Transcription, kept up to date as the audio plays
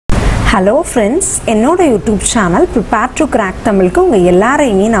Hello friends, என்னோட YouTube channel Prepare to Crack தமிழுக்கு உங்க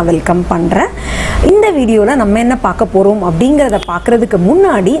எல்லாரையுமே நான் வெல்கம் பண்றேன். இந்த வீடியோல நம்ம என்ன பார்க்க போறோம் அப்படிங்கறத பார்க்கிறதுக்கு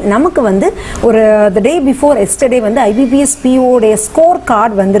முன்னாடி நமக்கு வந்து ஒரு the day before yesterday வந்து IBPS PO உடைய ஸ்கோர்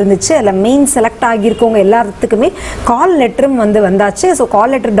கார்டு வந்திருந்துச்சு. அதுல மெயின் செலக்ட் ஆகியிருக்கவங்க எல்லாத்துக்குமே கால் லெட்டரும் வந்தாச்சு. ஸோ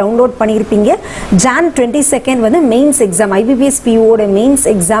கால் லெட்டர் டவுன்லோட் பண்ணியிருப்பீங்க. Jan 22nd வந்து மெயின்ஸ் எக்ஸாம் IBPS PO உடைய மெயின்ஸ்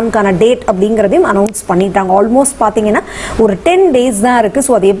எக்ஸாம்க்கான டேட் அப்படிங்கறதையும் அனௌன்ஸ் பண்ணிட்டாங்க. ஆல்மோஸ்ட் பாத்தீங்கன்னா ஒரு 10 டேஸ் தான் இருக்கு.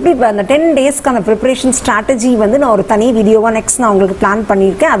 ஸோ அது எப்படி அந்த 10 டேஸ்க்கான ப்ரிப்பரேஷன் ஸ்ட்ராட்டஜி வந்து நான் ஒரு தனி வீடியோவா நெக்ஸ்ட் நான் உங்களுக்கு பிளான்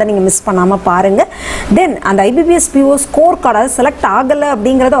பண்ணியிருக்கேன். அதை நீங்க மிஸ் பண்ணாம பாருங்க. தென் அந்த IBPS PO score card select ஆகல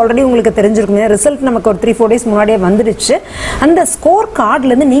அப்படிங்கறது ஆல்ரெடி உங்களுக்கு தெரிஞ்சிருக்கும். ரிசல்ட் நமக்கு ஒரு 3-4 டேஸ் முன்னாடியே வந்துடுச்சு. அந்த ஸ்கோர்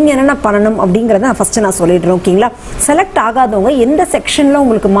கார்டுல இருந்து நீங்க என்னென்ன பண்ணணும் அப்படிங்கறத ஃபர்ஸ்ட் நான் சொல்லிடுறேன். ஓகேங்களா? செலக்ட் ஆகாதவங்க எந்த செக்ஷன்ல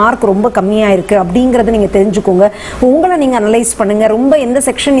உங்களுக்கு மார்க் ரொம்ப கம்மியா இருக்கு அப்படிங்கறத நீங்க தெரிஞ்சுக்கோங்க. உங்களை நீங்க அனலைஸ் பண்ணுங்க. ரொம்ப எந்த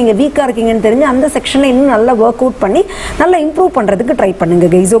செக்ஷன் நீங்க வீக்கா இருக்கீங்கன்னு தெரிஞ்சு அந்த செக்ஷனை இன்னும் நல்லா ஒர்க் அவுட் பண்ணி நல்லா இம்ப்ரூவ் பண்றதுக்கு ட்ரை பண்ணுங்க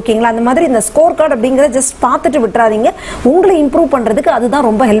கைஸ். ஓகேங்களா? அந்த மாதிரி இந்த ஸ்கோர் கார்டு அப்படிங்கறத ஜஸ்ட் பார்த்துட்டு விட்டுறாதீங்க. உங்களை இம்ப்ரூவ் பண்றதுக்கு அதுதான்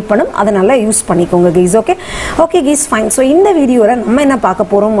ரொம்ப ஹெல்ப் பண்ணும். அதை நல்லா யூஸ் பண்ணிக்கோங்க guys. Okay guys, fine. So இந்த வீடியோல நம்ம என்ன பார்க்க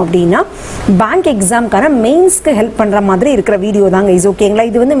போறோம் அப்படின்னா பேங்க் எக்ஸாம்க்கான மெயின்ஸ்க்கு ஹெல்ப் பண்ற மாதிரி இருக்கிற வீடியோ தான் கைஸ். ஓகேங்களா?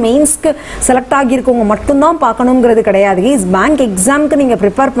 இது வந்து மெயின்ஸ்க்கு செலக்ட் ஆகியிருக்கவங்க மட்டும்தான் பார்க்கணுங்கிறது கிடையாது கைஸ். பேங்க் எக்ஸாம்க்கு நீங்க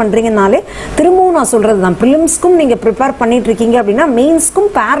ப்ரிப்பேர் பண்றீங்கனாலே திரும்பவும் நான் சொல்றது தான், ப்ரிலிம்ஸ்க்கும் நீங்க ப்ரிப்பேர் பண்ணிட்டு இருக்கீங்க அப்படின்னா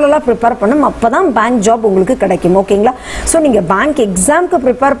மெயின்ஸ்க்கும் பேரலா ப்ரிப்பேர் பண்ணும். அப்பதான் பேங்க் ஜாப் உங்களுக்கு கிடைக்கும். ஓகேங்களா? ஸோ நீங்க பேங்க் எக்ஸாம்க்கு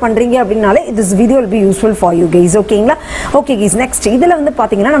ப்ரிப்பேர் பண்றீங்க அப்படின்னாலே this video will be useful for you guys. ஓகேங்களா? ஓகே guys, next இதுல வந்து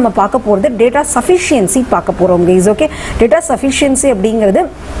பாத்தீங்கன்னா நம்ம பார்க்க போறது டேட்டா சஃபிஷியன்சி பார்க்க போறோம் guys. ஓகே, டேட்டா சஃபிஷியன்சி அப்படிங்கிறது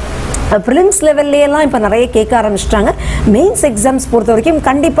ப்ரிலிம்ஸ் லெவல்லையெல்லாம் இப்போ நிறைய கேட்க ஆரம்பிச்சிட்டாங்க. மெயின்ஸ் எக்ஸாம்ஸ் பொறுத்த வரைக்கும்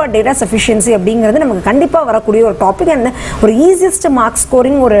கண்டிப்பாக டேட்டா சஃபிஷியன்சி அப்படிங்கிறது நமக்கு கண்டிப்பாக வரக்கூடிய ஒரு டாபிக் அண்ட் ஒரு ஈஸியஸ்ட் மார்க்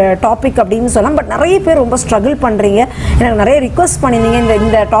ஸ்கோரிங் ஒரு டாபிக் அப்படின்னு சொல்லலாம். பட் நிறைய பேர் ரொம்ப ஸ்ட்ரகிள் பண்ணுறீங்க. எனக்கு நிறைய ரிக்வஸ்ட் பண்ணியிருந்தீங்க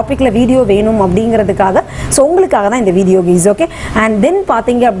இந்த டாப்பிக்கில் வீடியோ வேணும் அப்படிங்கிறதுக்காக. ஸோ உங்களுக்காக தான் இந்த video guys. Okay, and then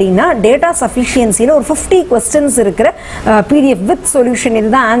பார்த்தீங்க அப்படின்னா டேட்டா சஃபிஷியன்சியில் ஒரு 50 கொஸ்டின்ஸ் இருக்கிற PDF வித் சொல்யூஷன்,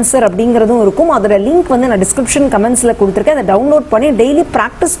 இதுதான் ஆன்சர் அப்படிங்கிறதும் இருக்கும். அதோட லிங்க் வந்து நான் டிஸ்கிரிப்ஷன் கமெண்ட்ஸில் கொடுத்துருக்கேன். அதை டவுன்லோட் பண்ணி டெய்லி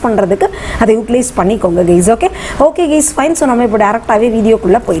ப்ராக்டிஸ் பண்ணுறதுக்கு அதை யூட்டிலைஸ் பண்ணிக்கோங்க guys. Okay guys, fine. So நம்ம இப்போ டேரக்டாகவே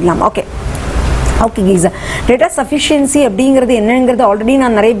வீடியோக்குள்ளே போயிடலாம். ஓகே கைஸ், டேட்டா சஃபிஷியன்சி அப்படிங்கிறது என்னங்கிறது ஆல்ரெடி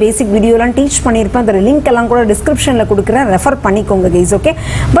நான் நிறைய பேசிக் வீடியோலாம் டீச் பண்ணியிருப்பேன். அதோட லிங்க் எல்லாம் கூட டிஸ்கிரிப்ஷனில் கொடுக்குறேன், ரெஃபர் பண்ணிக்கோங்க கைஸ். ஓகே,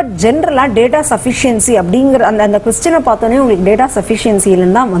 பட் ஜென்ரலாக டேட்டா சஃபிஷியன்சி அப்படிங்கிற அந்த கொஸ்டினை பார்த்தோன்னே உங்களுக்கு டேட்டா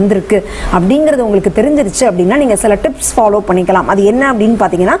சஃபிஷியன்சியிலேருந்து தான் வந்திருக்கு அப்படிங்கிறது உங்களுக்கு தெரிஞ்சிருச்சு அப்படின்னா நீங்கள் சில டிப்ஸ் ஃபாலோ பண்ணிக்கலாம். அது என்ன அப்படின்னு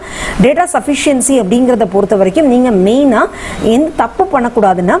பார்த்தீங்கன்னா, டேட்டா சஃபிஷியன்சி அப்படிங்கிறத பொறுத்த வரைக்கும் நீங்கள் மெயினாக எந்த தப்பு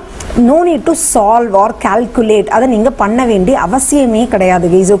பண்ணக்கூடாதுன்னா no need to solve R calculate. அதை நீங்கள் பண்ண வேண்டிய அவசியமே கிடையாது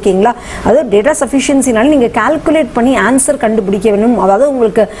கைஸ். ஓகேங்களா? அது டேட்டா சஃபிஷியன்சினால நீங்கள் கால்குலேட் பண்ணி ஆன்சர் கண்டுபிடிக்க வேணும். அதாவது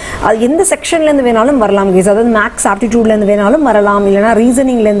உங்களுக்கு எந்த செக்ஷன்லேருந்து வேணாலும் வரலாம் கைஸ். அதாவது மேக்ஸ் ஆப்டிடியூட்லேருந்து வேணாலும் வரலாம், இல்லைனா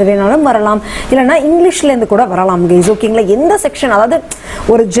ரீசனிங்லேருந்து வேணாலும் வரலாம், இல்லைனா இங்கிலீஷ்லேருந்து கூட வரலாம் கைஸ். ஓகேங்களா? எந்த செக்ஷன், அதாவது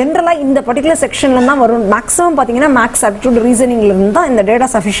ஒரு ஜென்ரலாக இந்த பர்டிகுலர் செக்ஷன்ல தான் வரும். மேக்ஸிமம் பார்த்தீங்கன்னா மேக்ஸ் ஆப்டிடியூட் ரீசனிங்லேருந்து தான் இந்த டேட்டா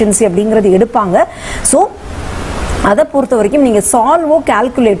சஃபிஷியன்சி அப்படிங்கிறது எடுப்பாங்க. ஸோ அதை பொறுத்த வரைக்கும் நீங்கள் சால்வோ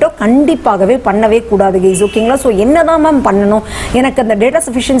கால்குலேட்டோ கண்டிப்பாகவே பண்ணவே கூடாது கைஸ். ஓகேங்களா? ஸோ என்னதான் மேம் பண்ணணும், எனக்கு அந்த டேட்டா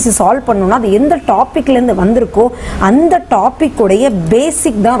சஃபிஷியன்சி சால்வ் பண்ணணும்னா அது எந்த டாப்பிக்லேருந்து வந்திருக்கோ அந்த டாப்பிக்குடைய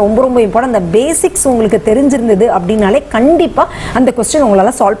பேசிக் தான் ரொம்ப ரொம்ப இம்பார்ட்டன்ட். அந்த பேசிக்ஸ் உங்களுக்கு தெரிஞ்சிருந்தது அப்படின்னாலே கண்டிப்பாக அந்த கொஸ்டின்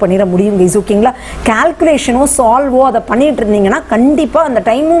உங்களால் சால்வ் பண்ணிட முடியும் கைஸ். ஓகேங்களா? கால்குலேஷனோ சால்வோ அதை பண்ணிட்டு இருந்தீங்கன்னா கண்டிப்பாக அந்த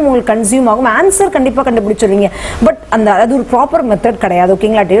டைமும் உங்களுக்கு கன்சியூம் ஆகும். ஆன்சர் கண்டிப்பாக கண்டுபிடிச்சிருவீங்க. பட் அது ஒரு ப்ராப்பர் மெத்தட் கிடையாது.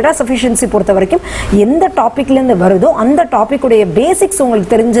 ஓகேங்களா? டேட்டா சஃபிஷியன்சி பொறுத்த வரைக்கும் எந்த டாப்பிக்லேருந்து அந்த டாபிக் உடைய பேசிக்ஸ்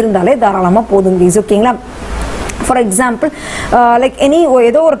உங்களுக்கு தெரிஞ்சிருந்தாலே தாராளமா போதும் கைஸ். ஓகேங்களா? ஃபார் எக்ஸாம்பிள் லைக்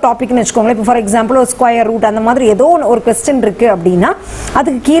ஏதோ ஒரு டாபிக்னு வச்சுக்கோங்களேன். இப்போ ஃபார் எக்ஸாம்பிள் ஒரு ஸ்கொயர் ரூட் அந்த மாதிரி ஏதோ ஒரு கொஸ்டின் இருக்கு அப்படின்னா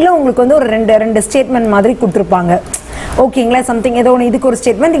அதுக்கு கீழே உங்களுக்கு வந்து ஒரு ரெண்டு ஸ்டேட்மெண்ட் மாதிரி கொடுத்துருப்பாங்க. ஓகேங்களா? சம்திங் ஏதோ ஒன்று, இதுக்கு ஒரு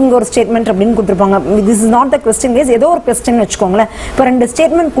ஸ்டேட்மெண்ட் இங்கே ஒரு ஸ்டேட்மெண்ட் அப்படின்னு கொடுத்துருப்பாங்க. This is not the question case, ஏதோ ஒரு கொஸ்டின் வச்சுக்கோங்களேன். இப்போ 2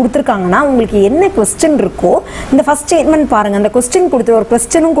 ஸ்டேட்மெண்ட் கொடுத்துருக்காங்கன்னா உங்களுக்கு என்ன கொஸ்டின் இருக்கோ இந்த ஃபர்ஸ்ட் ஸ்டேட்மெண்ட் பாருங்க. அந்த கொஸ்டின் கொடுத்து ஒரு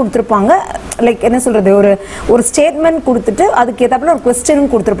கொஸ்டினும் கொடுத்துருப்பாங்க, லைக் என்ன சொல்றது, ஒரு ஸ்டேட்மெண்ட் கொடுத்துட்டு அதுக்கு ஏதாப்புல ஒரு கொஸ்டினும்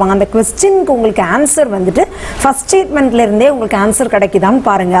கொடுத்துருப்பாங்க. அந்த கொஸ்டினுக்கு உங்களுக்கு ஆன்சர் வந்துட்டு ஃபர்ஸ்ட் ஸ்டேட்மெண்ட்ல இருந்தே உங்களுக்கு ஆன்சர் கிடைக்குதான்னு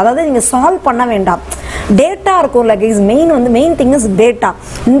பாருங்க. அதாவது நீங்க சால்வ் பண்ண வேண்டாம். டேட்டா இருக்கும்ல guys, main thing is data.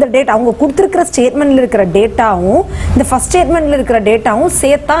 இந்த டேட்டா அவங்க கொடுத்துருக்கிற ஸ்டேட்மெண்ட்ல இருக்கிற டேட்டாவும் இந்த ஃபர்ஸ்ட் ஸ்டேட்மெண்ட்ல இருக்கிற டேட்டாவும்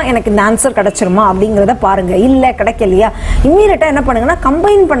சேர்த்தா எனக்கு இந்த ஆன்சர் கிடைச்சிருமா அப்படிங்கிறத பாருங்க. இல்ல கிடைக்கலையா, இம்மீடியட்டா என்ன பண்ணுங்கன்னா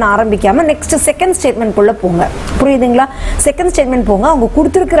கம்பைன் பண்ண ஆரம்பிக்காம நெக்ஸ்ட் செகண்ட் ஸ்டேட்மெண்ட் குள்ள போங்க. புரியுதுங்களா? செகண்ட் ஸ்டேட்மெண்ட் போங்க. அவங்க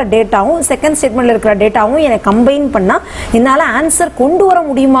கொடுத்துருக்கிற டேட்டாவும் செகண்ட் ஸ்டேட்மெண்ட்ல இருக்கிற டேட்டாவும் எனக்கு கம்பைன் பண்ணா என்னால ஆன்சர் கொண்டு வர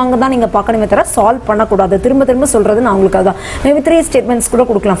முடியுமாங்க தான் நீங்க பார்க்கணுமே தவிர சால்வ் பண்ணக்கூடாது. திரும்ப திரும்ப சொல்றது நான் உங்களுக்கு அதான். மேபி 3 ஸ்டேட்மெண்ட்ஸ் கூட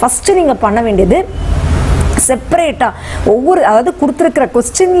கொடுக்கலாம். ஃபர்ஸ்ட் நீங்க பண்ண வேண்டியது செப்பரேட்டாக ஒவ்வொரு அதாவது கொடுத்துருக்கிற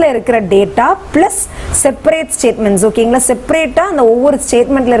கொஸ்டினில் இருக்கிற டேட்டா ப்ளஸ் செப்பரேட் ஸ்டேட்மெண்ட்ஸ் ஓகேங்களா. செப்பரேட்டாக அந்த ஒவ்வொரு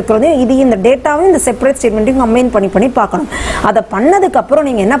ஸ்டேட்மெண்ட்டில் இருக்கிறதையும் இது இந்த டேட்டாவும் இந்த செப்பரேட் ஸ்டேட்மெண்ட்டையும் கம்பைன் பண்ணி பார்க்கணும். அதை பண்ணதுக்கப்புறம்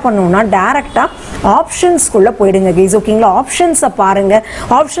நீங்கள் என்ன பண்ணணும்னா டேரெக்டாக ஆப்ஷன்ஸ்குள்ளே போயிடுங்க கைஸ் ஓகேங்களா. ஆப்ஷன்ஸை பாருங்கள்.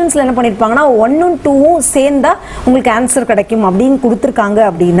 ஆப்ஷன்ஸில் என்ன பண்ணியிருப்பாங்கன்னா 1ம் 2ம் சேர்ந்தா உங்களுக்கு ஆன்சர் கிடைக்கும் அப்படின்னு கொடுத்துருக்காங்க.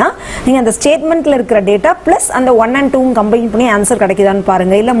 அப்படின்னா நீங்கள் அந்த ஸ்டேட்மெண்ட்டில் இருக்கிற டேட்டா ப்ளஸ் அந்த 1 and 2 கம்பைன் பண்ணி ஆன்சர் கிடைக்குதான்னு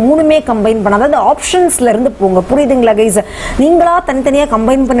பாருங்க. இல்லை 3மே கம்பைன் பண்ணாத அதாவது ஆப்ஷன்ஸ்ல இருந்து போங்க. புரியுதுங்களா கைஸ்? நீங்களா தனித்தனியாக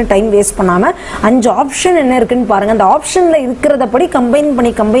கம்பைன் பண்ண டைம் வேஸ்ட் பண்ணாம 5 ஆப்ஷன் என்ன இருக்குன்னு பாருங்க. அந்த ஆப்ஷன்ல இருக்கிறத படி கம்பைன்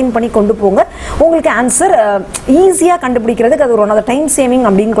பண்ணி கொண்டு போங்க. உங்களுக்கு ஆன்சர் ஈஸியா கண்டுபிடிக்கிறதுக்கு அது ஒரு one of the time saving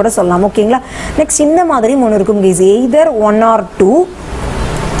அப்படின்னு கூட சொல்லலாம் ஓகேங்களா. நெக்ஸ்ட் இந்த மாதிரி ஒன்று இருக்கும் guys. Either 1 or 2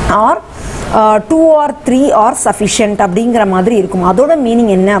 or 2 or 3 or sufficient அப்படிங்கிற மாதிரி இருக்கும். அதோட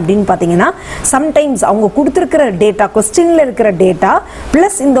மீனிங் என்ன அப்படின்னு பார்த்தீங்கன்னா சம்டைம்ஸ் அவங்க கொடுத்துருக்கிற டேட்டா கொஸ்டின்ல இருக்கிற டேட்டா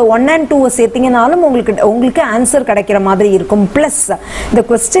பிளஸ் இந்த 1 and 2 சேர்த்தீங்கனாலும் உங்களுக்கு ஆன்சர் கிடைக்கிற மாதிரி இருக்கும். பிளஸ் இந்த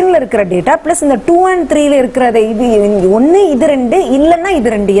கொஸ்டின்ல இருக்கிற டேட்டா பிளஸ் இந்த 2 and 3ல இருக்கிறத இது ஒன்று இது 2 இல்லைன்னா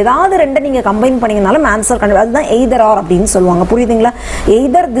இது 2 ஏதாவது 2 நீங்கள் கம்பைன் பண்ணீங்கனாலும் ஆன்சர் அதுதான் எய்தர் ஆர் அப்படின்னு சொல்லுவாங்க. புரியுதுங்களா?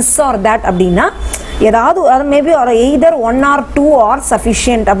 எய்தர் திஸ் ஆர் தட் அப்படின்னா ஏதாவது அது மேபி ஒரு எய்தர் 1 or 2 or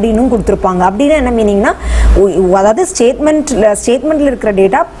sufficient அப்படின்னு கொடுத்துருப்பாங்க. அப்படின்னா என்ன மீனிங்னா அதாவது ஸ்டேட்மெண்ட்ல இருக்கிற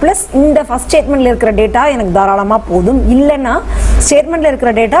டேட்டா பிளஸ் இந்த ஃபர்ஸ்ட் ஸ்டேட்மெண்ட்ல இருக்கிற டேட்டா எனக்கு தாராளமாக போதும். இல்லைன்னா ஸ்டேட்மெண்ட்ல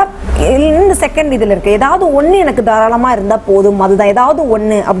இருக்கிற டேட்டா இந்த செகண்ட் இதில் இருக்கு ஏதாவது ஒன்று எனக்கு தாராளமாக இருந்தால் போதும். அதுதான் ஏதாவது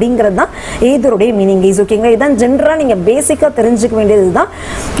ஒன்று அப்படிங்கிறது தான் எய்தருடைய மீனிங் கைஸ் ஓகேங்களா. இதுதான் ஜென்ரலாக நீங்கள் பேசிக்காக தெரிஞ்சுக்க வேண்டியது தான்.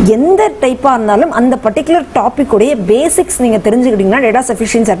 எந்த டைப்பாக இருந்தாலும் அந்த பர்டிகுலர் டாப்பிக்குடைய பேசிக்ஸ் நீங்கள் தெரிஞ்சுக்கிட்டீங்கன்னா டேட்டா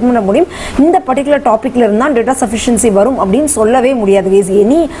சஃபிஷியன்சி அட்டன் பண்ண முடியும். இந்த பர்டிகுலர் டாபிக்ல இருந்தால் டேட்டா சஃபிஷியன்சி வரும் அப்படின்னு சொல்லவே முடியாது கைஸ்.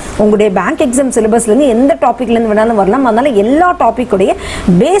 எனி உங்களுடைய பேங்க் எக்ஸாம் சிலபஸ்லேருந்து எந்த டாப்பிக்லேருந்து வேணாலும் வரலாம். அதனால எல்லா டாப்பிக்குடைய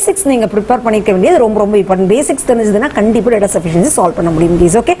பேசிக்ஸ் நீங்கள் ப்ரிப்பேர் பண்ணிக்க வேண்டியது ரொம்ப ரொம்ப இம்பார்ட்டன்ட். பேசிக்ஸ் தெரிஞ்சதுன்னா கண்டிப்பாக டேட்டா சஃபிஷியன்சி சால்வ் பண்ண முடியும்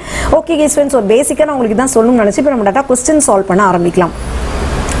கைஸ். ஓகே கைஸ் ஃப்ரெண்ட்ஸ், ஒரு பேசிக்காக நான் உங்களுக்கு தான் சொல்லணும்னு நினச்சி இப்போ நம்ம டேட்டா கொஸ்டின் சால்வ் பண்ண ஆரம்பிக்கலாம்.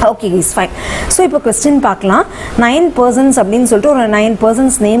 Okay guys fine. ஸோ இப்போ கொஸ்டின் பார்க்கலாம். 9 persons அப்படின்னு சொல்லிட்டு ஒரு 9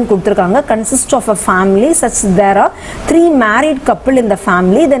 persons நேம் கொடுத்துருக்காங்க. Consist of a family such there are 3 married couple in the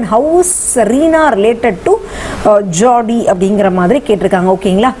family. Then how is Reena related to ஜாடி அப்படிங்கிற மாதிரி கேட்டிருக்காங்க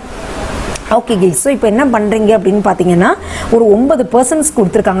ஓகேங்களா. ஓகே கைஸ், ஸோ இப்போ என்ன பண்ணுறீங்க அப்படின்னு பார்த்தீங்கன்னா ஒரு 9 persons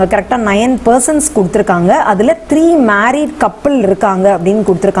கொடுத்துருக்காங்க. கரெக்டாக 9 persons கொடுத்துருக்காங்க. அதில் 3 மேரிட் கப்பிள் இருக்காங்க அப்படின்னு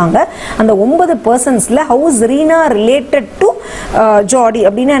கொடுத்துருக்காங்க. அந்த 9 personsல ஹவுஸ் ரீனா ரிலேட்டட் டு ஜாடி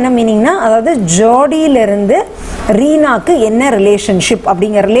அப்படின்னா என்ன மீனிங்னா அதாவது ஜாடியிலிருந்து ரீனாக்கு என்ன ரிலேஷன்ஷிப்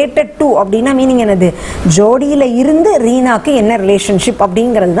அப்படிங்கிற ரிலேட்டட் டு அப்படின்னா மீனிங் என்னது ஜோடியில் இருந்து ரீனாக்கு என்ன ரிலேஷன்ஷிப்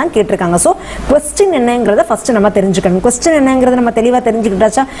அப்படிங்கிறது தான் கேட்டிருக்காங்க. ஸோ கொஸ்டின் என்னங்கிறத ஃபர்ஸ்ட் நம்ம தெரிஞ்சுக்கணும். கொஸ்டின் என்னங்கிறத நம்ம தெளிவாக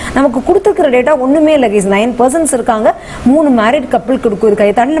தெரிஞ்சுக்கிட்டாச்சா நமக்கு கொடுத்துருக்க டேட்டா ஒண்ணுமே இல்லை கைஸ். 9 persons இருக்காங்க, 3 மேரிட் கப்பிள்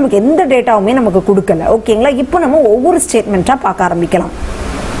கொடுக்குறதுக்காக தாண்டி நமக்கு எந்த டேட்டாவுமே நமக்கு கொடுக்கல ஓகேங்களா. இப்போ நம்ம ஒவ்வொரு ஸ்டேட்மெண்ட்டா பார்க்க ஆரம்பிக்கலாம்.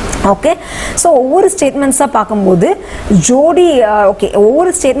 ஓகே, ஸோ ஒவ்வொரு ஸ்டேட்மெண்ட்ஸாக பார்க்கும்போது ஜோடி ஓகே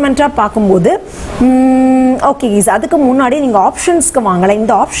ஒவ்வொரு ஸ்டேட்மெண்ட்டாக பார்க்கும்போது ஓகே கைஸ் அதுக்கு முன்னாடி நீங்கள் ஆப்ஷன்ஸ்க்கு வாங்கலாம்.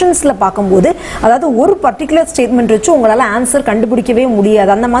 இந்த ஆப்ஷன்ஸில் பார்க்கும்போது அதாவது ஒரு பர்டிகுலர் ஸ்டேட்மெண்ட் வச்சு உங்களால் ஆன்சர் கண்டுபிடிக்கவே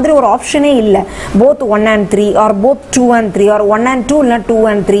முடியாது. அந்த மாதிரி ஒரு ஆப்ஷனே இல்லை. Both 1 and 3 are both 2 and 3 R 1 and 2 இல்லை 2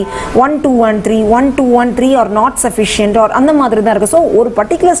 and 3 1 2 and 3 1 2 and 3 R not sufficient R அந்த மாதிரி தான் இருக்குது. ஸோ ஒரு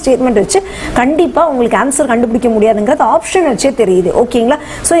பர்டிகுலர் ஸ்டேட்மெண்ட் வச்சு கண்டிப்பாக உங்களுக்கு ஆன்சர் கண்டுபிடிக்க முடியாதுங்கிறது ஆப்ஷன் வச்சே தெரியுது ஓகேங்களா.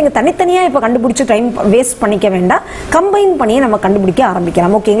 ஸோ இங்கே தனித்தனியாக இப்போ கண்டுபிடிச்சி டைம் வேஸ்ட் பண்ணிக்க வேண்டாம், கம்பைன் பண்ணியே நம்ம கண்டுபிடிக்க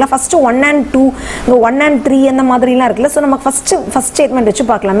ஆரம்பிக்கலாம் ஓகேங்களா. ஃபர்ஸ்ட் 1 and 2 இங்கே 1 and 3 அந்த மாதிரிலாம் இருக்குல்ல. ஸோ நம்ம ஃபர்ஸ்ட் ஸ்டேட்மெண்ட் வச்சு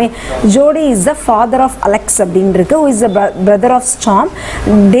பார்க்கலாமே. ஜோடி is the father of Alex அப்படின்னு இருக்கு. Who is the brother of ஸ்டாம்.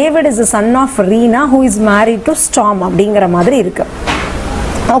 David is the son of Reena who is married to ஸ்டாம் அப்படிங்கிற மாதிரி இருக்கு.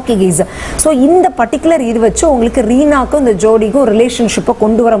 ஓகே கைஸ், ஸோ இந்த பர்டிகுலர் இது வச்சு உங்களுக்கு ரீனாக்கும் இந்த ஜோடிக்கும் ரிலேஷன்ஷிப்பை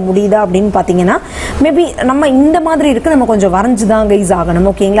கொண்டு வர முடியுதா அப்படின்னு பார்த்தீங்கன்னா மேபி நம்ம இந்த மாதிரி இருக்கு, நம்ம கொஞ்சம் வரைஞ்சு தான் கைஸ் ஆகணும்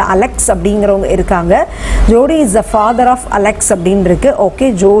ஓகேங்களா. அலெக்ஸ் அப்படிங்கிறவங்க இருக்காங்க, ஜோடி is the father of Alex அப்படின்னு இருக்கு. ஓகே,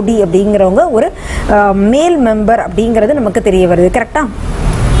 ஜோடி அப்படிங்கிறவங்க ஒரு மேல் மெம்பர் அப்படிங்கிறது நமக்கு தெரிய வருது கரெக்டா.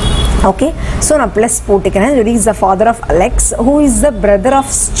 ஓகே, ஸோ நான் ப்ளஸ் போட்டுக்கிறேன். ஜோடி is the father of Alex. Who is the brother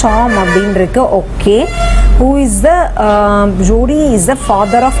of ஸ்டாம் அப்படின்னு இருக்கு. ஓகே, who is the ஜோடி is the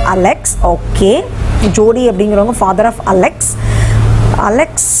father of Alex. Okay, ஜோடி அப்படிங்கிறவங்க father of Alex.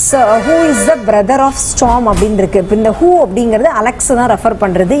 Alex who is the brother of ஸ்டாம் அப்படின்னு இருக்கு. இப்போ இந்த ஹூ அப்படிங்கிறது அலெக்ஸ் தான் ரெஃபர்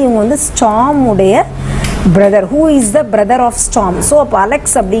பண்ணுறது. இவங்க வந்து ஸ்டாமுடைய brother. Who is the brother of ஸ்டாம். So அப்போ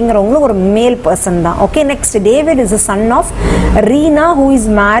அலெக்ஸ் அப்படிங்கிறவங்களும் ஒரு மேல் பர்சன் தான். Okay, next David is the son of Reena who is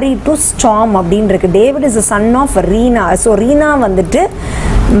married to ஸ்டாம் அப்படின்னு இருக்கு. David is the son of Reena. So Reena வந்துட்டு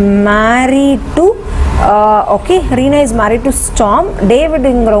married to okay Reena is married to ஸ்டாம்.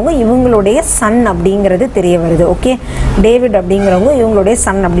 டேவிட்ங்கிறவங்க இவங்களுடைய Sun அப்படிங்கிறது தெரிய வருது. ஓகே, டேவிட் அப்படிங்கிறவங்க இவங்களுடைய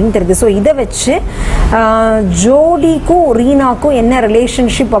சன் அப்படின்னு தெரியுது. ஸோ இதை வச்சு ஜோடிக்கும் ரீனாக்கும் என்ன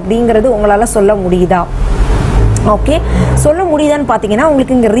ரிலேஷன்ஷிப் அப்படிங்கிறது உங்களால் சொல்ல முடியுதா? ஓகே, சொல்ல முடியுதான்னு பார்த்தீங்கன்னா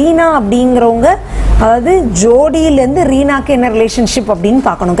உங்களுக்கு இங்கே ரீனா அப்படிங்கிறவங்க, அதாவது ஜோடியிலேருந்து ரீனாக்கு என்ன ரிலேஷன்ஷிப் அப்படின்னு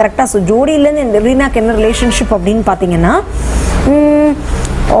பார்க்கணும். கரெக்டாக? ஸோ ஜோடியிலேருந்து ரீனாக்கு என்ன ரிலேஷன்ஷிப் அப்படின்னு பார்த்தீங்கன்னா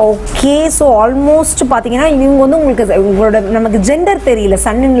ஓகே, ஸோ ஆல்மோஸ்ட் பார்த்தீங்கன்னா இவங்க வந்து உங்களுக்கு உங்களோட நமக்கு ஜெண்டர் தெரியல,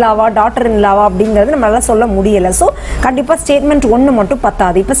 son in lava daughter in lava அப்படிங்கிறது நம்மளால சொல்ல முடியலை. ஸோ கண்டிப்பாக ஸ்டேட்மெண்ட் 1 மட்டும்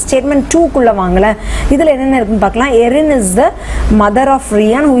பத்தாது. இப்போ ஸ்டேட்மெண்ட் 2க்குள்ளே வாங்கல, இதில் என்னென்ன இருக்குன்னு பார்க்கலாம். Erin is the mother of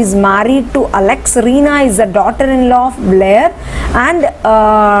Ryan who is married to Alex. Reena is the daughter in law of player and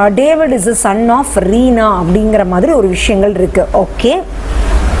David is the son of Reena அப்படிங்கிற மாதிரி ஒரு விஷயங்கள் இருக்கு. Okay,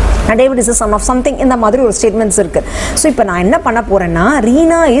 David is son of something, இந்த மாதிரி ஒரு ஸ்டேட்மெண்ட்ஸ் இருக்கு. So இப்போ நான் என்ன பண்ண போறேன்னா,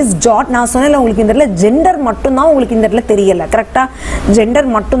 ரீனா இஸ் ஜாட், நான் சொன்னேன் உங்களுக்கு இந்த இடத்துல ஜெண்டர் மட்டும்தான் உங்களுக்கு இந்த இடத்துல தெரியல. கரெக்டா? ஜெண்டர்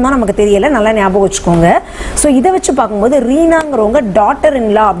மட்டும்தான் நமக்கு தெரியல, நல்லா ஞாபகம் வச்சுக்கோங்க. ஸோ இதை வச்சு பார்க்கும்போது ரீனாங்கிறவங்க டாட்டர்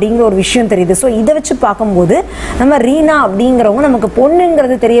இன் லா அப்படிங்கிற ஒரு விஷயம் தெரியுது. ஸோ இதை வச்சு பார்க்கும்போது நம்ம ரீனா அப்படிங்கிறவங்க நமக்கு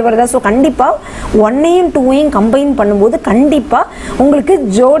பொண்ணுங்கிறது தெரிய வருதா. ஸோ கண்டிப்பாக 1ஐயும் 2ஐயும் கம்பைன் பண்ணும்போது கண்டிப்பாக உங்களுக்கு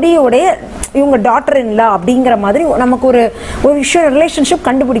ஜோடியோடைய இவங்க டாட்டர் இன் லா அப்படிங்கிற மாதிரி நமக்கு ஒரு விஷயம் ரிலேஷன்ஷிப்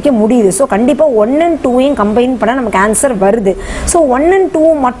கண்டுபிடிக்க முடியுது. ஸோ கண்டிப்பாக 1 and 2ஐயும் கம்பைன் பண்ணால் நமக்கு ஆன்சர் வருது. ஸோ 1 and 2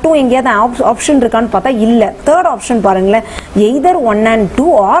 மட்டும் எங்கேயாவது ஆப்ஷன் இருக்கான்னு பார்த்தா இல்லை. தேர்ட் ஆப்ஷன் பாருங்களேன், எய்தர் 1 and 2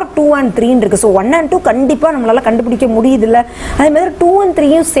 ஆர் 2 and 3 இருக்கு. ஸோ 1 and 2 கண்டிப்பாக நம்மளால கண்டுபிடிக்க முடியுது இல்லை. அதே மாதிரி 2 and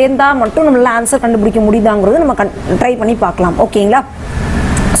 3யும் சேர்ந்தா மட்டும் நம்மளால ஆன்சர் கண்டுபிடிக்க முடியுதாங்கிறது நம்ம ட்ரை பண்ணி பார்க்கலாம். ஓகேங்களா?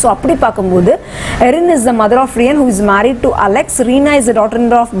 ஸோ அப்படி பார்க்கும்போது Erin is the mother of Ryan who is married to Alex. Reena is the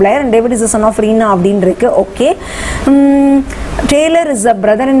daughter of player and David is the son of Reena அப்படின்னு இருக்கு. Okay, Taylor is the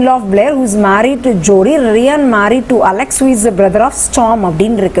brother in law of player who is married to ஜோடி. Ryan married to Alex who is the brother of ஸ்டாம்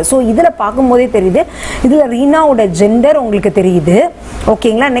அப்படின்னு இருக்கு. So இதில் பார்க்கும்போதே தெரியுது, இதில் ரீனாவோட gender உங்களுக்கு தெரியுது.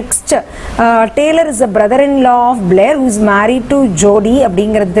 ஓகேங்களா? Next Taylor is the brother in law of player who is married to ஜோடி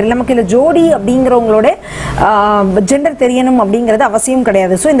அப்படிங்கிறது தெரியல நமக்கு. இல்லை ஜோடி அப்படிங்கிறவங்களோட ஜெண்டர் தெரியணும் அப்படிங்கிறது அவசியம்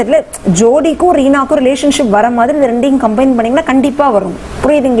கிடையாது. ஸோ இந்த இடத்துல ஜோடிக்கும் ரீனாக்கும் ரிலேஷன்ஷிப் வர மாதிரி இந்த ரெண்டையும் கம்பைன் பண்ணிங்கன்னா கண்டிப்பாக வரும்.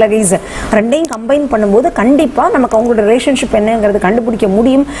 புரியுதுங்களா கைஸ்? ரெண்டையும் கம்பைன் பண்ணும்போது கண்டிப்பாக நமக்கு அவங்களோட ரிலேஷன்ஷிப் என்னங்கிறது கண்டுபிடிக்க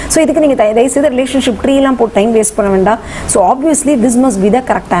முடியும். ஸோ இதுக்கு நீங்கள் தயவுசெய்து ரிலேஷன்ஷிப் ட்ரீலாம் போட்டு டைம் வேஸ்ட் பண்ண வேண்டாம். So obviously this must be the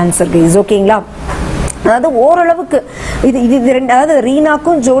correct answer guys. ஓகேங்களா? அதாவது ஓரளவுக்கு இது ரெண்டு, அதாவது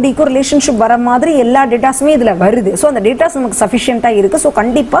ரீனாக்கும் ஜோடிக்கும் ரிலேஷன்ஷிப் வர மாதிரி எல்லா டேட்டாஸுமே இதில் வருது. ஸோ அந்த டேட்டாஸ் நமக்கு சஃபிஷியண்ட்டாக இருக்குது. ஸோ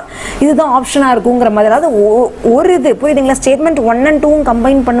கண்டிப்பாக இதுதான் ஆப்ஷனாக இருக்குங்கிற மாதிரி. அதாவது ஒரு இது புரியுதுங்களா? ஸ்டேட்மெண்ட் 1 and 2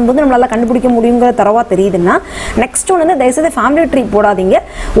 கம்பைன் பண்ணும்போது நம்மளால கண்டுபிடிக்க முடியுங்கிற தரவா தெரியுதுன்னா, நெக்ஸ்ட் ஒன்று வந்து தயவுசெய்து ஃபேமிலி ட்ரீ போடாதீங்க.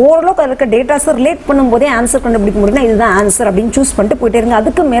 ஓரளவுக்கு இருக்க டேட்டாஸை ரிலேட் பண்ணும்போதே ஆன்சர் கண்டுபிடிக்க முடியும்னா இதுதான் ஆன்சர் அப்படின்னு சூஸ் பண்ணிட்டு போயிட்டே இருங்க.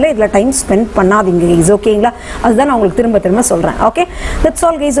 அதுக்கு மேலே இதில் டைம் ஸ்பெண்ட் பண்ணாதீங்க கைஸ். ஓகேங்களா? அதுதான் நான் உங்களுக்கு திரும்ப சொல்கிறேன். Okay, that's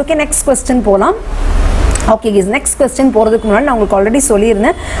all guys. Okay, next question போகலாம். ஓகே கைஸ், நெக்ஸ்ட் கொஸ்டின் போகிறதுக்கு முன்னாடி நான் உங்களுக்கு ஆல்ரெடி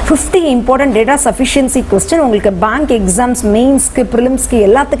சொல்லியிருந்தேன் 50 இம்பார்ட்டன்ட் டேட்டா சஃபிஷியன்சி கொஸ்டின் உங்களுக்கு பேங்க் எக்ஸாம்ஸ், மெயின்ஸ்க்கு, ப்ரிலிம்ஸ்க்கு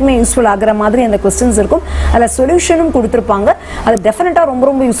எல்லாத்துக்குமே யூஸ்ஃபுல் ஆகிற மாதிரி அந்த கொஸ்டின்ஸ் இருக்கும். அதில் சொல்யூஷனும் கொடுத்துருப்பாங்க. அது டெஃபினட்டாக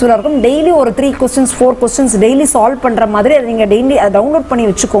ரொம்ப யூஸ்ஃபுல்லாக இருக்கும். டெய்லி ஒரு 3 கொஸ்டின்ஸ் 4 கொஸ்டின்ஸ் டெய்லி சால்வ் பண்ணுற மாதிரி அதை நீங்கள் டெய்லி அதை டவுன்லோட் பண்ணி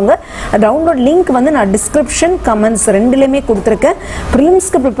வச்சுக்கோங்க. டவுன்லோட் லிங்க் வந்து நான் டிஸ்கிரிப்ஷன், கமெண்ட்ஸ் ரெண்டுலேயுமே கொடுத்துருக்கேன்.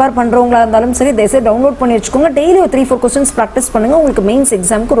 ப்ரிலிம்ஸ்க்கு ப்ரிப்பேர் பண்ணுறவங்களா இருந்தாலும் சரி தயவுசெய்து டவுன்லோட் பண்ணி வச்சுக்கோங்க. டெய்லி ஒரு 3-4 கொஸ்டின்ஸ் ப்ராக்டிஸ் பண்ணுங்கள். உங்களுக்கு மெயின்ஸ்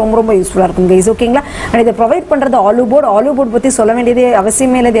எக்ஸாமுக்கு ரொம்ப யூஸ்ஃபுல்லாக இருக்கும் கைஸ். ஓகேங்களா? அண்ட் இதை ப்ரொவைட் பண்ணுறது ஆலு போர்ட் பற்றி சொல்ல வேண்டியது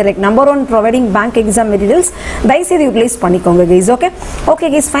அவசியமே இல்லை. Like number 1 providing bank exam materials. தயவுசெய்து யூட்டிலைஸ் பண்ணிக்கோங்க கைஸ். Okay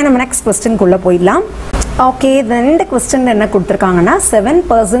guys, fine. நம்ம நெக்ஸ்ட் கொஸ்டின்குள்ளே போயிடலாம். ஓகே, இந்த கொஸ்டின் என்ன கொடுத்துருக்காங்கன்னா 7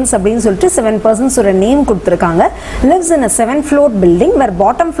 persons அப்படின்னு சொல்லிட்டு 7 persons ஒரு நேம் கொடுத்துருக்காங்க. lives in a 7th floor building where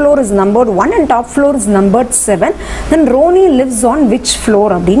bottom floor is numbered 1 and top floor is numbered 7. then Roni lives on which floor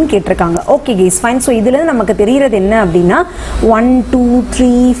அப்படின்னு கேட்டிருக்காங்க. Okay guys, fine. ஸோ இதுல நமக்கு தெரிகிறது என்ன அப்படின்னா 1 2 3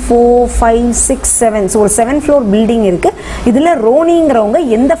 4 5 6 7. ஸோ ஒரு 7th floor பில்டிங் இருக்கு. இதுல ரோனிங்கிறவங்க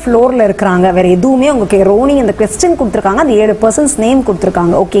எந்த ஃப்ளோர்ல இருக்கிறாங்க வேற எதுவுமே உங்களுக்கு ரோனி இந்த கொஸ்டின் கொடுத்துருக்காங்க. அந்த 7 persons நேம்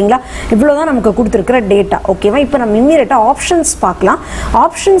கொடுத்துருக்காங்க. ஓகேங்களா? இவ்வளவுதான் நமக்கு கொடுத்துருக்கிற டேட்டா. ஓகேவா? இப்போ நம்ம இம்மீடியட்டா ஆப்ஷன்ஸ் பார்க்கலாம்.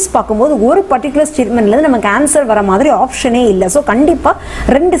 ஆப்ஷன்ஸ் பார்க்கும்போது ஒரு பர்டிகுலர் ஸ்டேட்மெண்ட்ல இருந்து நமக்கு ஆன்சர் வர மாதிரி ஆப்ஷனே இல்லை. ஸோ கண்டிப்பா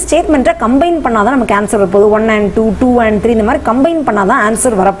 2 ஸ்டேட்மெண்ட்டை கம்பைன் பண்ணாதான் நமக்கு ஆன்சர் வரப்போகுது. 1 and 2 2 and 3 இந்த மாதிரி கம்பைன் பண்ணாதான்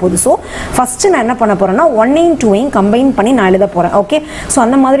ஆன்சர் வரப்போகுது. ஸோ ஃபர்ஸ்ட் நான் என்ன பண்ண போறேன்னா 1ஐயும் 2ஐயும் கம்பைன் பண்ணி நான் எழுத போறேன். ஓகே, ஸோ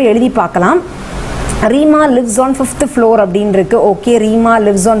அந்த மாதிரி எழுதி பார்க்கலாம். Rima lives on 5th floor அப்படின்னு இருக்கு. Okay, Rima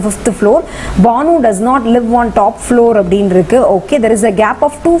lives on 5th floor. Banu does not live on top floor அப்படின்னு இருக்கு. Okay, there is a gap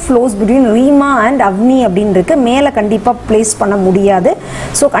of 2 floors between Rima and Avni அப்படின்னு இருக்கு. மேலே கண்டிப்பா பிளேஸ் பண்ண முடியாது.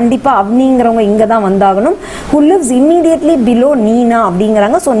 ஸோ கண்டிப்பா அவ்னிங்கிறவங்க இங்கே தான் வந்தாகணும். Who lives immediately below Nina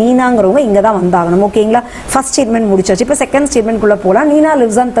அப்படிங்கிறாங்க. ஸோ நீனாங்கிறவங்க இங்கே தான் வந்தாகணும். ஓகேங்களா? ஃபர்ஸ்ட் ஸ்டேட்மெண்ட் முடிச்சாச்சு. இப்போ செகண்ட் ஸ்டேட்மெண்ட்குள்ளே போகலாம். நீனா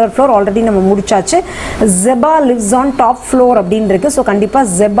lives on 3rd floor already நம்ம முடிச்சாச்சு. Zeba lives on top floor அப்படின்னு இருக்கு. ஸோ கண்டிப்பா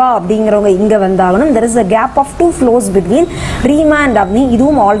Zeba அப்படிங்கிறவங்க இங்கே வந்தாகணும். there is a gap of 2 floors between Rima and Avni.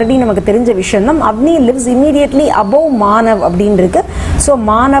 இதுவும் ஆல்ரெடி நமக்கு தெரிஞ்ச விஷயம் தான். Avni lives immediately above Manav அப்படின்னு இருக்கு. ஸோ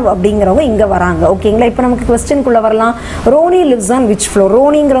மானவ் அப்படிங்கிறவங்க இங்கே வராங்க. ஓகேங்களா, இப்போ நமக்கு கொஸ்டின்குள்ளே வரலாம். Ronnie lives on which floor?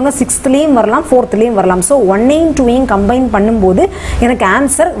 ரோனிங்கிறவங்க 6th வரலாம், 4th வரலாம். ஸோ 1ஐயும் 2ஐயும் கம்பைன் பண்ணும்போது எனக்கு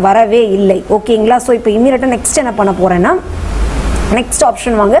ஆன்சர் வரவே இல்லை. ஓகேங்களா, ஸோ இப்போ இமீடியட்டாக நெக்ஸ்ட் என்ன பண்ண போகிறேன்னா, நெக்ஸ்ட்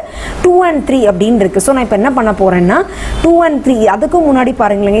ஆப்ஷன் வாங்க 2 and 3 அப்படின்னு இருக்கு. ஸோ நான் இப்போ என்ன பண்ண போறேன்னா 2 and 3 அதுக்கு முன்னாடி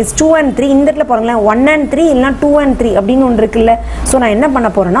பாருங்களேன், 2 and 3 இந்த இடத்துல பாருங்களேன் 1 and 3 இல்லைனா 2 and 3 அப்படின்னு ஒன்று இருக்குல்ல. ஸோ நான் என்ன பண்ண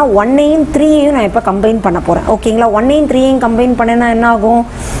போறேன்னா 1ஐயும் 3ஐயும் நான் இப்போ கம்பைன் பண்ண போறேன். ஓகேங்களா, 1ஐயும் 3ஐயும் கம்பைன் பண்ணேன்னா என்ன ஆகும்?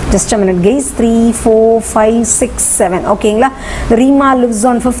 Just a minute guys, 3 4 5 6 7. ஓகேங்களா, Rima lives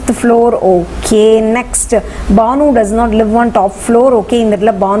on 5th floor. Okay, next Banu does not live on top floor. Okay, இந்த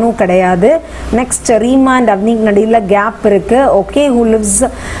இடத்துல பானு கிடையாது. நெக்ஸ்ட் Rima and Avni நடுவுல கேப் இருக்கு. Okay, who lives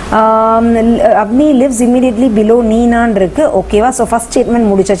Avni lives immediately below Nina இருக்கு. ஓகேவா, so first statement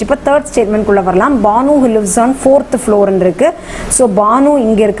முடிச்சாச்சு. இப்போ தேர்ட் ஸ்டேட்மெண்ட் குள்ள வரலாம். Banu who lives on 4th floor இருக்கு. ஸோ பானு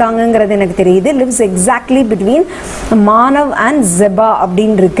இங்க இருக்காங்கங்கிறது எனக்கு தெரியுது. lives exactly between Manav and Jeba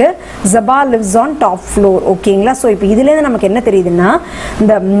அப்படின்னு இருக்கு. Jeba lives on top floor. ஓகேங்களா, ஸோ இப்போ இதுல இருந்து நமக்கு என்ன தெரியுதுன்னா,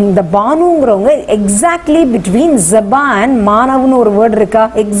 இந்த பானுங்கிறவங்க எக்ஸாக்ட்லி பிட்வீன் ஜெபா அண்ட் மானவ்னு ஒரு வேர்ட் இருக்கா?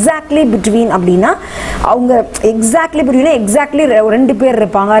 எக்ஸாக்ட்லி பிட்வீன் அப்படின்னா அவங்க எக்ஸாக்ட்லி பிட்வீன் எக்ஸாக்ட்லி 2 பேர்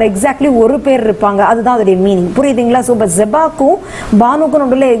இருப்பாங்க, எக்ஸாக்ட்லி 1 பேர் இருப்பாங்க. அதுதான் அதோடைய மீனிங். புரியுதுங்களா? ஸோ இப்போ ஜெபாக்கும் பானுக்கும்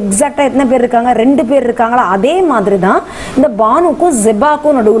நடுவில் எக்ஸாக்டா எத்தனை பேர் இருக்காங்க? 2 பேர் இருக்காங்களா? அதே மாதிரி தான் இந்த பானுக்கும்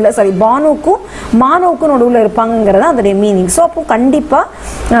ஜெபாக்கும் நடுவில், சாரி பானுக்கும் மானவுக்கும் நடுவில் இருப்பாங்கிறது அதோடைய மீனிங். ஸோ அப்போ கண்டிப்பா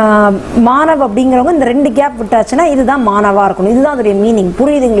மானவ் அப்படிங்கிறவங்க இந்த 2 கேப் விட்டாச்சுன்னா இதுதான் மானவா இருக்கணும். இதுதான் அதோடைய மீனிங்.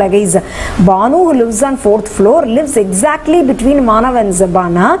 புரியுதுங்களா guys? Banu who lives on 4th floor lives exactly between Manav and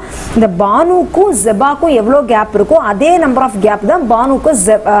ஜெபானா, இந்த பானுக்கும் ஜெபாக்கும் எவ்வளோ கேப் இருக்கோ அதே நம்பர் ஆஃப் கேப் தான் பானுக்கும்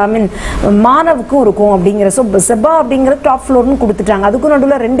மானவுக்கும் இருக்கும் அப்படிங்கிற. ஸோ ஜெபா அப்படிங்கிற டாப் ஃப்ளோர்னு கொடுத்துட்டாங்க. அதுக்கும்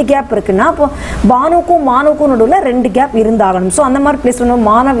நடுவில் 2 கேப் இருக்குன்னா அப்போ பானுக்கும் மானவுக்கும் நடுவில் 2 கேப் இருந்தாகணும். ஸோ அந்த மாதிரி பிளேஸ் பண்ணுவோம்.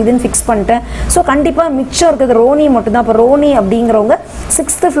 மானவ் இதுன்னு ஃபிக்ஸ் பண்ணிட்டேன். ஸோ கண்டிப்பாக மிச்சம் இருக்கிறது ரோனி மட்டும் தான். இப்போ ரோனி அப்படிங்கிறவங்க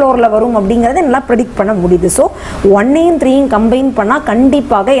 6th ஃப்ளோரில் வரும் அப்படிங்கிறத நல்லா ப்ரெடிக்ட் பண்ண முடியுது. ஸோ 1ஐயும் 3ஐயும் கம்பைன் பண்ணால்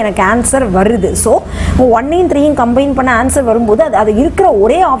கண்டிப்பாக எனக்கு ஆன்சர் வருது. ஸோ 1ஐயும் 3ஐயும் கம்பைன் பண்ண ஆன்சர் வரும்போது அது இருக்கிற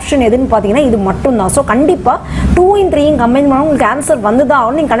ஒரே ஆப்ஷன் எதுன்னு பார்த்தீங்கன்னா இது மட்டும் தான். ஸோ கண்டிப்பாக 2ஐயும் 3ஐயும் கம்பைன் பண்ணால் உங்களுக்கு ஆன்சர் வந்துதான்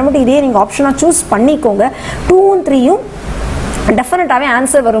ஆகும். நீங்கள் கண்டிப்பாக இதே நீங்கள் ஆப்ஷனாக சூஸ் பண்ணிக்கோங்க. 2ம் 3யும் டெஃபினட்டாகவே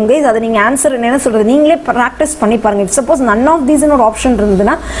ஆன்சர் வரும் கைஸ். அதை நீங்கள் ஆன்சர் என்ன சொல்கிறது நீங்களே ப்ராக்டிஸ் பண்ணி பாருங்கள். இட் சப்போஸ் நன் ஆஃப் தீஸ்னு ஒரு ஆப்ஷன்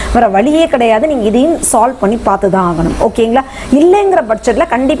இருந்ததுன்னா வேறு வழியே கிடையாது. நீங்கள் இதையும் சால்வ் பண்ணி பார்த்து தான் ஆகணும். ஓகேங்களா, இல்லைங்கிற பட்சத்தில்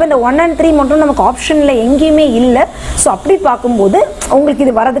கண்டிப்பாக இந்த 1 and 3 மட்டும் நமக்கு ஆப்ஷனில் எங்கேயுமே இல்லை. ஸோ அப்படி பார்க்கும்போது உங்களுக்கு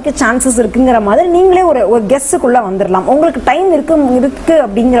இது வரதுக்கு சான்சஸ் இருக்குங்கிற மாதிரி நீங்களே ஒரு கெஸ்ஸுக்குள்ளே வந்துடலாம். உங்களுக்கு டைம் இருக்கு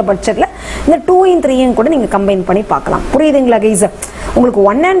அப்படிங்கிற பட்சத்தில் இந்த 2ஐயும் 3ஐயும் கூட நீங்கள் கம்பைன் பண்ணி பார்க்கலாம். புரியுதுங்களா கைஸ்? உங்களுக்கு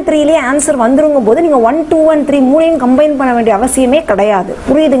 1 and 3லேயே ஆன்சர் வந்துருங்க போது நீங்கள் 1 2 and 3 மூணையும் கம்பைன் பண்ண வேண்டிய அவசியமே கிடையாது.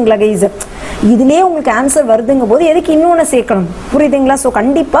 புரியுதுங்களா கைஸ்? இதுலேயே உங்களுக்கு ஆன்சர் வருதுங்க போது எதுக்கு இன்னொன்று சேர்க்கணும்? புரியுதுங்களா? ஸோ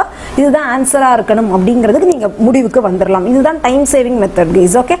கண்டிப்பாக இதுதான் ஆன்சராக இருக்கணும் அப்படிங்கிறதுக்கு நீங்கள் முடிவுக்கு வந்துடலாம். இதுதான் time saving method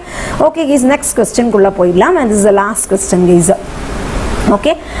guys. Okay okay guys, next கொஸ்டின்குள்ளே போயிடலாம். And this is the last question guys.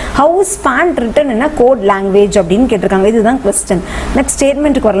 Okay, how is pant written in a code language அப்படின்னு கேட்டிருக்காங்க. இதுதான் கொஸ்டின். நெக்ஸ்ட்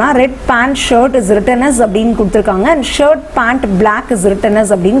ஸ்டேட்மெண்ட்டுக்கு வரலாம். Red pant shirt is written as அப்படின்னு கொடுத்துருக்காங்க. And shirt pant black is written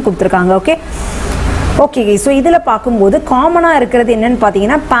as அப்படின்னு கொடுத்துருக்காங்க. Okay okay so இதில் பார்க்கும்போது காமனாக இருக்கிறது என்னன்னு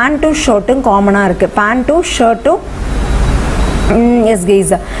பார்த்தீங்கன்னா பேண்ட்டும் ஷர்ட்டும் காமனாக இருக்குது. பேண்ட்டும் ஷர்ட்டும் எஸ்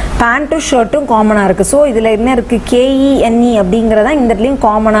கைஸ், பேண்ட்டும் ஷர்ட்டும் காமனாக இருக்குது. ஸோ இதில் என்ன இருக்குது? KENE அப்படிங்கிறதா இந்த இடத்துலையும்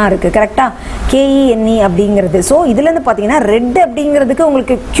காமனாக இருக்குது. கரெக்டாக KENE அப்படிங்கிறது. ஸோ இதுலேருந்து பார்த்தீங்கன்னா ரெட் அப்படிங்கிறதுக்கு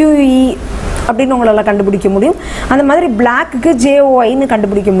உங்களுக்கு QE அப்படின்னு உங்களால் கண்டுபிடிக்க முடியும். அந்த மாதிரி பிளாக்குக்கு JOIன்னு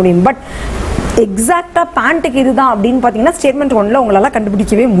கண்டுபிடிக்க முடியும். பட் எக்ஸாக்டாக பேண்ட்டுக்கு இதுதான் அப்படின்னு பார்த்தீங்கன்னா ஸ்டேட்மெண்ட் 1ல் உங்களால்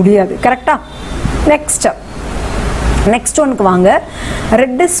கண்டுபிடிக்கவே முடியாது. கரெக்டாக நெக்ஸ்ட் ஒன்னுக்கு வாங்க.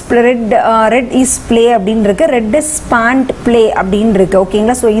 ரெட் இஸ் பிளே அப்படின்னு இருக்கு. ரெட் இஸ் பேண்ட் பிளே அப்படின்னு இருக்கு.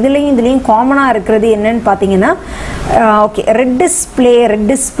 ஓகேங்களா, ஸோ இதுலேயும் காமனாக இருக்கிறது என்னன்னு பார்த்தீங்கன்னா ஓகே ரெட் இஸ்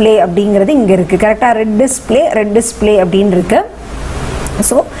பிளே அப்படிங்கிறது இங்கே இருக்குது. கரெக்டாக ரெட் இஸ் பிளே அப்படின்னு இருக்கு.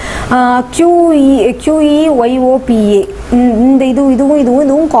 ஸோ QEYOPA இந்த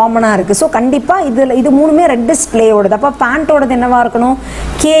இதுவும் காமனாக இருக்குது. ஸோ கண்டிப்பாக இது மூணுமே ரெட் டிஸ்பிளேயோடது. அப்போ பேண்ட்டோடது என்னவாக இருக்கணும்?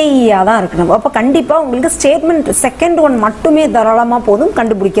 KEயாக தான் இருக்கணும். அப்போ கண்டிப்பாக உங்களுக்கு ஸ்டேட்மெண்ட் செகண்ட் ஒன் மட்டுமே தாராளமாக போதும்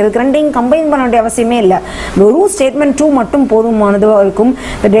கண்டுபிடிக்கிறதுக்கு. ரெண்டையும் கம்பைன் பண்ண வேண்டிய அவசியமே இல்லை. வெறும் ஸ்டேட்மெண்ட் 2 மட்டும் போதுமானதாக இருக்கும்.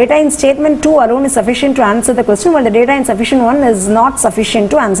 The data in statement 2 alone is sufficient to answer the question, while the data in sufficient 1 is not sufficient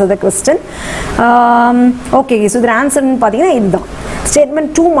to answer the question. Okay, so the answer பார்த்தீங்கன்னா இதுதான்.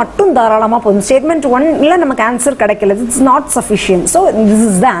 ஸ்டேட்மெண்ட் 2 மட்டும் தாராளமாக போதும். ஸ்டேட்மெண்ட் 1ல நமக்கு ஆன்சர் கிடைக்கல, it's not sufficient. So this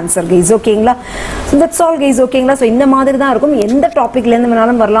is the answer guys. ஓகேங்களா? That's all guys. ஓகேங்களா? So இந்த மாதிரி தான் இருக்கும். எந்த டாப்பிக்லேருந்து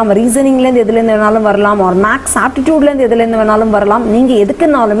வேணாலும் வரலாம், ரீசனிங்லேருந்து எதுலேருந்து வேணாலும் வரலாம், ஒரு மேக்ஸ் ஆப்டிடியூட்லேருந்து எதுலேருந்து வேணாலும் வரலாம். நீங்கள்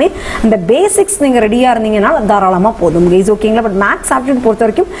எதுக்குனாலுமே அந்த பேசிக்ஸ் நீங்கள் ரெடியாக இருந்தீங்கன்னா தாராளமாக போதும் கைஸ். ஓகேங்களா? பட் மேக்ஸ் ஆப்டிடியூட் பொறுத்த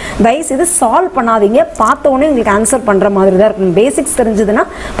வரைக்கும் தயவுசெய்து சால்வ் பண்ணாதீங்க, பார்த்தோன்னே உங்களுக்கு ஆன்சர் பண்ணுற மாதிரி தான் இருக்கும். பேசிக்ஸ் தெரிஞ்சதுன்னா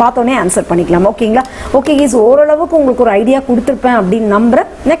பார்த்தோன்னே ஆன்சர் பண்ணிக்கலாம். ஓகேங்களா? ஓகே கைஸ், ஓரளவுக்கு உங்களுக்கு ஒரு ஐடியா கொடுத்துருப்பேன் அப்படின்னு நம்புறேன்.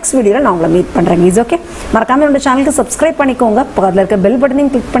 நெக்ஸ்ட் வீடியோவில் நான் உங்களை மீட் பண்ணுறேன் கைஸ். ஓகே, மறக்காம என்னோட சேனலுக்கு சப்ஸ்கிரைப் பண்ணிக்கோங்க, அதில் இருக்க பெல்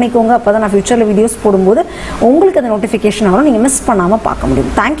பட்டனையும் கிளிக் பண்ணிக்கோங்க. அப்போ தான் நான் ஃபியூச்சரில் வீடியோஸ் போடும்போது உங்களுக்கு அந்த நோட்டிஃபிகேஷன் ஆகும், நீங்கள் மிஸ் பண்ணாமல் பார்க்க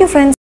முடியும். Thank you friends.